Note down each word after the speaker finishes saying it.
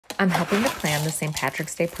I'm helping to plan the St.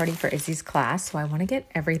 Patrick's Day party for Izzy's class, so I want to get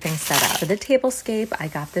everything set up. For the tablescape, I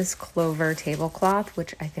got this Clover tablecloth,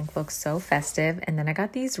 which I think looks so festive, and then I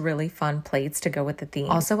got these really fun plates to go with the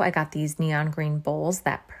theme. Also, I got these neon green bowls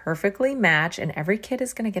that perfectly match, and every kid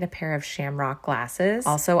is going to get a pair of shamrock glasses.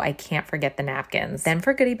 Also, I can't forget the napkins. Then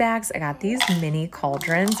for goodie bags, I got these mini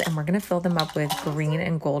cauldrons, and we're going to fill them up with green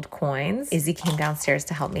and gold coins. Izzy came downstairs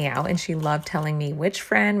to help me out, and she loved telling me which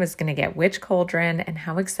friend was going to get which cauldron and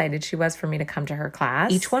how excited she was for me to come to her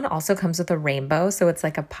class. Each one also comes with a rainbow, so it's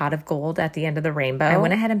like a pot of gold at the end of the rainbow. I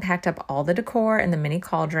went ahead and packed up all the decor and the mini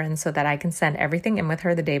cauldron so that I can send everything in with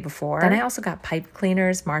her the day before. Then I also got pipe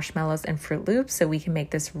cleaners, marshmallows, and Fruit Loops so we can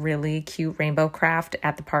make this really cute rainbow craft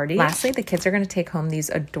at the party. Lastly, the kids are going to take home these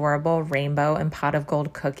adorable rainbow and pot of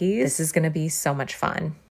gold cookies. This is going to be so much fun.